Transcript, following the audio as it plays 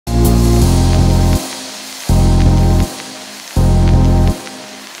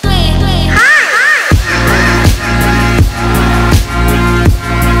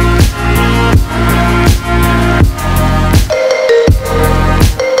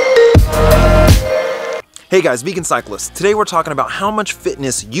Hey guys, vegan cyclists. Today we're talking about how much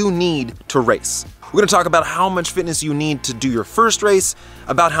fitness you need to race. We're going to talk about how much fitness you need to do your first race,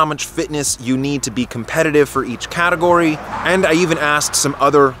 about how much fitness you need to be competitive for each category, and I even asked some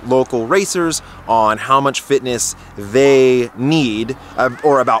other local racers on how much fitness they need,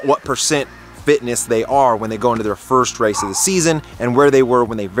 or about what percent fitness they are when they go into their first race of the season, and where they were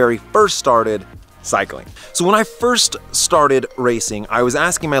when they very first started cycling. So when I first started racing, I was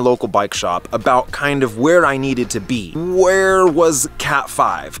asking my local bike shop about kind of where I needed to be. Where was Cat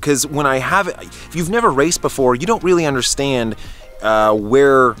 5? Because when I have it, if you've never raced before, you don't really understand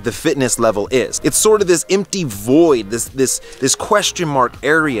where the fitness level is. It's sort of this empty void, this question mark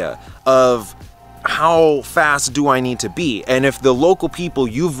area of how fast do I need to be? And if the local people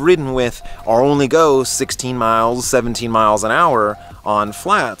you've ridden with are only go 16 miles, 17 miles an hour on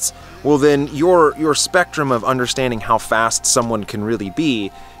flats, well then your spectrum of understanding how fast someone can really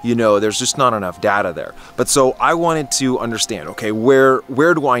be, you know, there's just not enough data there. But so I wanted to understand, okay, where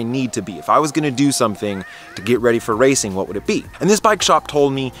do I need to be? If I was gonna do something to get ready for racing, what would it be? And this bike shop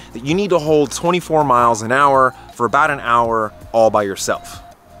told me that you need to hold 24 miles an hour for about an hour all by yourself.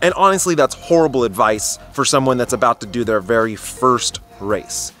 And honestly, that's horrible advice for someone that's about to do their very first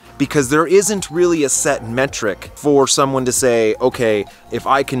race, because there isn't really a set metric for someone to say, okay, if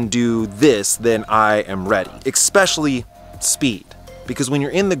I can do this, then I am ready, especially speed. Because when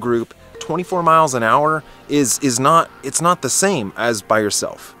you're in the group, 24 miles an hour it's not the same as by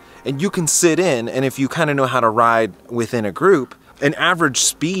yourself. And you can sit in, and if you kind of know how to ride within a group, an average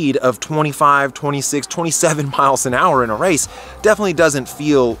speed of 25, 26, 27 miles an hour in a race definitely doesn't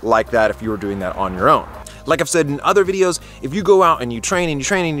feel like that if you were doing that on your own. Like I've said in other videos, if you go out and you train and you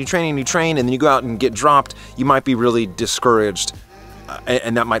train and you train and you train and then you go out and get dropped, you might be really discouraged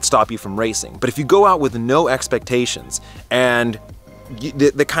and that might stop you from racing. But if you go out with no expectations and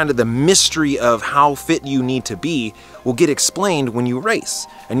the kind of the mystery of how fit you need to be will get explained when you race.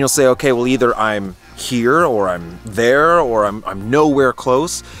 And you'll say, okay, well either I'm here or I'm there or I'm nowhere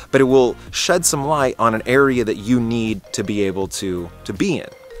close, but it will shed some light on an area that you need to be able to be in.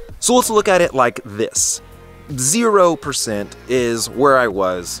 So let's look at it like this. 0% is where I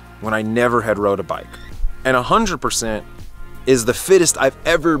was when I never had rode a bike. And 100% is the fittest I've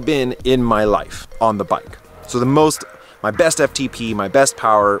ever been in my life on the bike. So my best FTP, my best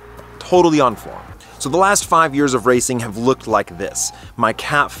power, totally on form. So the last 5 years of racing have looked like this. My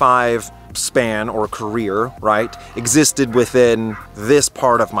Cat 5 span or career, right, existed within this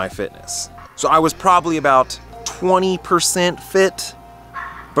part of my fitness. So I was probably about 20% fit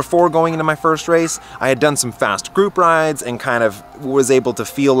before going into my first race. I had done some fast group rides and kind of was able to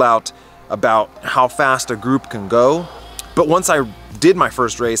feel out about how fast a group can go. But once I did my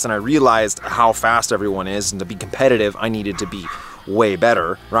first race and I realized how fast everyone is, and to be competitive, I needed to be way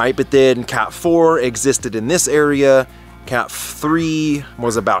better, right? But then Cat 4 existed in this area, Cat 3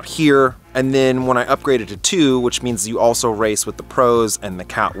 was about here, and then when I upgraded to 2, which means you also race with the pros and the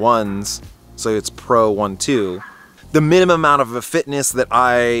Cat 1s, so it's Pro 1, 2, the minimum amount of a fitness that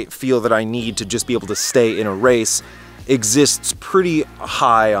I feel that I need to just be able to stay in a race exists pretty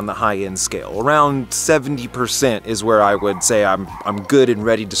high on the high-end scale. Around 70% is where I would say I'm good and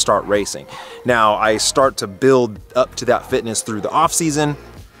ready to start racing. Now, I start to build up to that fitness through the off-season,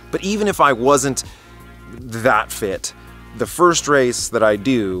 but even if I wasn't that fit, the first race that I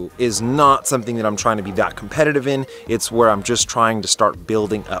do is not something that I'm trying to be that competitive in. It's where I'm just trying to start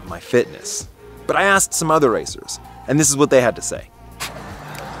building up my fitness. But I asked some other racers, and this is what they had to say.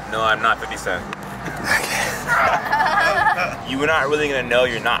 No, I'm not 50 Cent. You're not really gonna know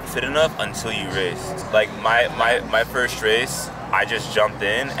you're not fit enough until you race. Like my first race, I just jumped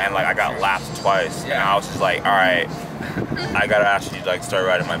in and like I got lapped twice, and I was just like, all right, I gotta actually like start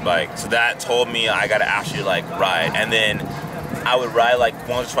riding my bike. So that told me I gotta actually like ride, and then I would ride like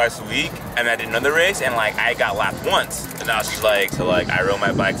once or twice a week, and I did another race and like I got lapped once, and I was just like, so like I rode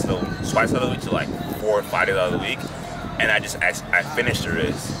my bike so twice out of the week to like 4 or 5 days out of the week. And I finished the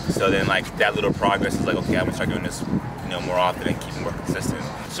race. So then like that little progress is like, okay, I'm gonna start doing this, you know, more often and keep more consistent.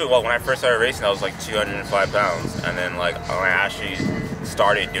 So well, when I first started racing, I was like 205 pounds. And then like when I actually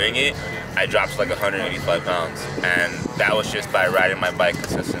started doing it, I dropped to like 185 pounds. And that was just by riding my bike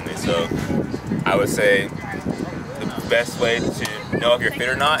consistently. So I would say the best way to know if you're fit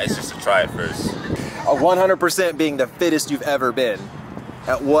or not is just to try it first. 100% being the fittest you've ever been.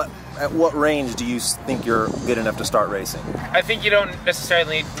 At what range do you think you're good enough to start racing? I think you don't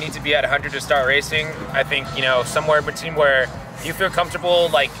necessarily need to be at 100 to start racing. I think, you know, somewhere between where you feel comfortable,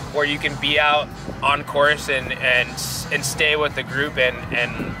 like where you can be out on course and stay with the group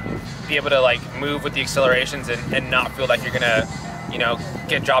and be able to like move with the accelerations and not feel like you're gonna, you know,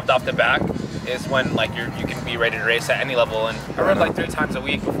 get dropped off the back. is when like you can be ready to race at any level. And I rode like 3 times a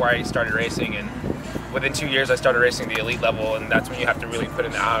week before I started racing, and within 2 years I started racing the elite level, and that's when you have to really put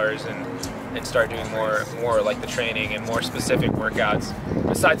in the hours and start doing more like the training and more specific workouts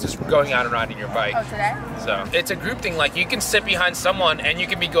besides just going out and riding your bike. Oh, today? So it's a group thing. Like you can sit behind someone and you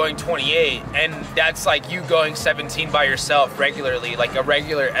can be going 28, and that's like you going 17 by yourself regularly, like a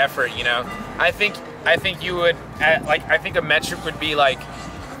regular effort, you know. I think you would I think a metric would be like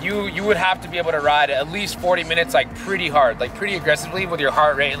you would have to be able to ride at least 40 minutes like pretty hard, like pretty aggressively with your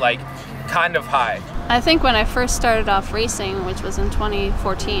heart rate like kind of high. I think when I first started off racing, which was in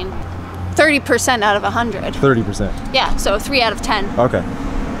 2014, 30% out of 100. 30%. Yeah, so 3 out of 10. Okay.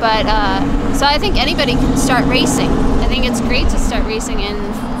 But, so I think anybody can start racing. I think it's great to start racing,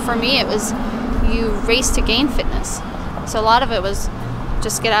 and for me it was, you race to gain fitness. So a lot of it was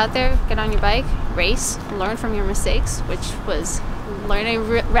just get out there, get on your bike, race, learn from your mistakes, which was learning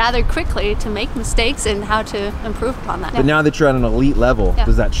rather quickly to make mistakes and how to improve upon that. But now that you're at an elite level, Yeah.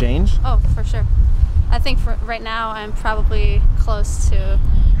 does that change? Oh, for sure. I think for right now I'm probably close to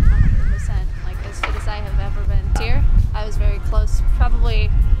 100%, like as fit as I have ever been. Here, I was very close,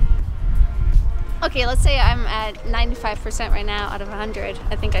 probably, okay, let's say I'm at 95% right now out of 100.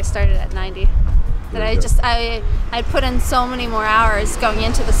 I think I started at 90. That I put in so many more hours going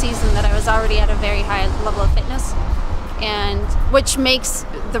into the season that I was already at a very high level of fitness, and which makes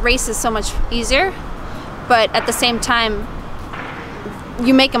the races so much easier, but at the same time,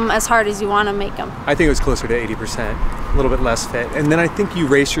 you make them as hard as you want to make them. I think it was closer to 80%, a little bit less fit. And then I think you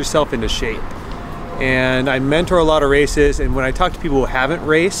race yourself into shape. And I mentor a lot of races, and when I talk to people who haven't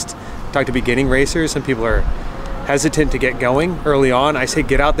raced, talk to beginning racers, some people are hesitant to get going early on. I say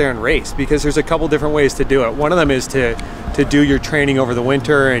get out there and race, because there's a couple different ways to do it. One of them is to do your training over the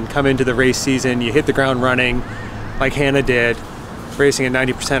winter and come into the race season, you hit the ground running like Hannah did, racing at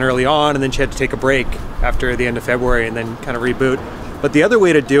 90% early on, and then she had to take a break after the end of February and then kind of reboot. But the other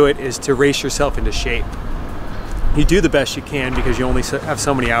way to do it is to race yourself into shape. You do the best you can because you only have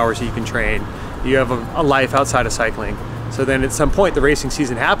so many hours that you can train. You have a life outside of cycling. So then at some point the racing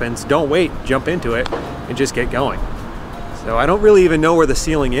season happens, don't wait, jump into it and just get going. So I don't really even know where the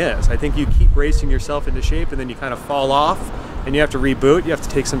ceiling is. I think you keep racing yourself into shape and then you kind of fall off and you have to reboot. You have to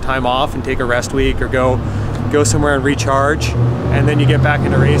take some time off and take a rest week or go somewhere and recharge, and then you get back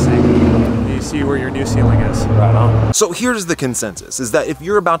into racing. See where your new ceiling is. Right on. So here's the consensus, is that if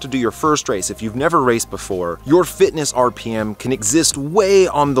you're about to do your first race, if you've never raced before, your fitness RPM can exist way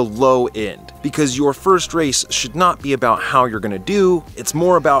on the low end, because your first race should not be about how you're gonna do, it's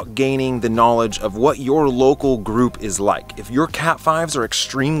more about gaining the knowledge of what your local group is like. If your Cat 5s are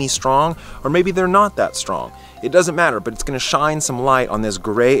extremely strong, or maybe they're not that strong, it doesn't matter, but it's gonna shine some light on this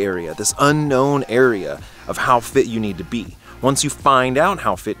gray area, this unknown area of how fit you need to be. Once you find out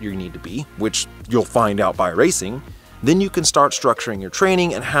how fit you need to be, which you'll find out by racing, then you can start structuring your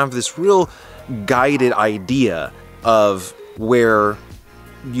training and have this real guided idea of where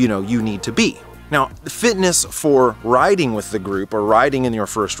you need to be. Now, fitness for riding with the group or riding in your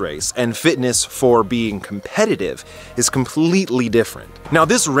first race and fitness for being competitive is completely different. Now,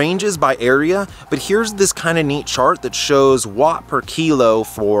 this ranges by area, but here's this kind of neat chart that shows watt per kilo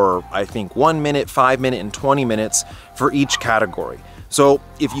for, I think, 1 minute, 5 minute, and 20 minutes for each category. So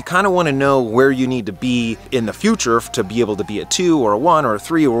if you kind of want to know where you need to be in the future to be able to be a 2 or a 1 or a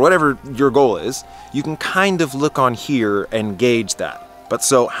 3 or whatever your goal is, you can kind of look on here and gauge that. But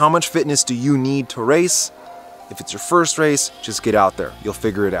so how much fitness do you need to race? If it's your first race, just get out there. You'll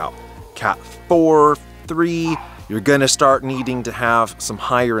figure it out. Cat 4, 3, you're gonna start needing to have some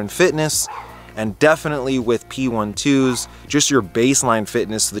higher in fitness. And definitely with P12s, just your baseline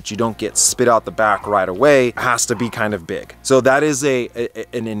fitness so that you don't get spit out the back right away has to be kind of big. So that is an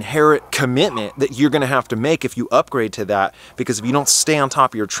inherent commitment that you're gonna have to make if you upgrade to that, because if you don't stay on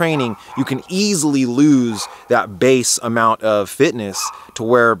top of your training, you can easily lose that base amount of fitness to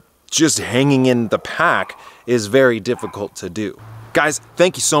where just hanging in the pack is very difficult to do. Guys,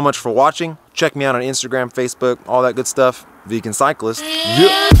 thank you so much for watching. Check me out on Instagram, Facebook, all that good stuff. Vegan Cyclist.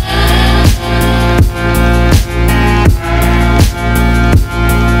 Yeah.